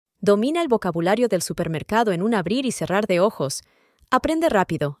Domina el vocabulario del supermercado en un abrir y cerrar de ojos. Aprende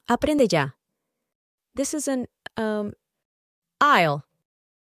rápido, aprende ya. This is an, aisle.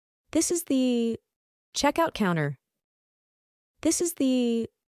 This is the checkout counter. This is the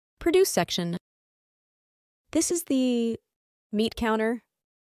produce section. This is the meat counter.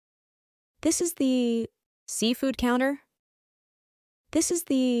 This is the seafood counter. This is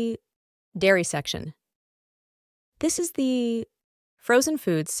the dairy section. This is the frozen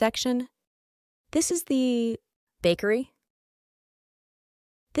foods section. This is the bakery.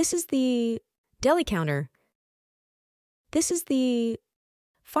 This is the deli counter. This is the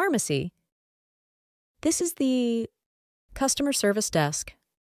pharmacy. This is the customer service desk.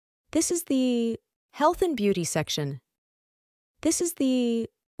 This is the health and beauty section. This is the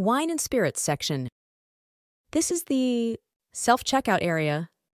wine and spirits section. This is the self-checkout area.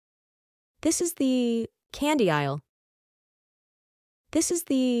 This is the candy aisle. This is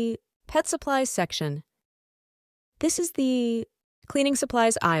the pet supplies section. This is the cleaning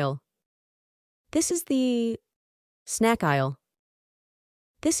supplies aisle. This is the snack aisle.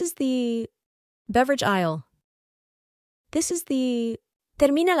 This is the beverage aisle. This is the...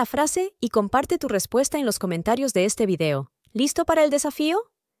 Termina la frase y comparte tu respuesta en los comentarios de este video. ¿Listo para el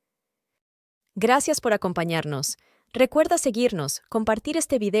desafío? Gracias por acompañarnos. Recuerda seguirnos, compartir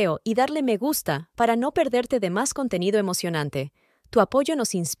este video y darle me gusta para no perderte de más contenido emocionante. Tu apoyo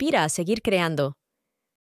nos inspira a seguir creando.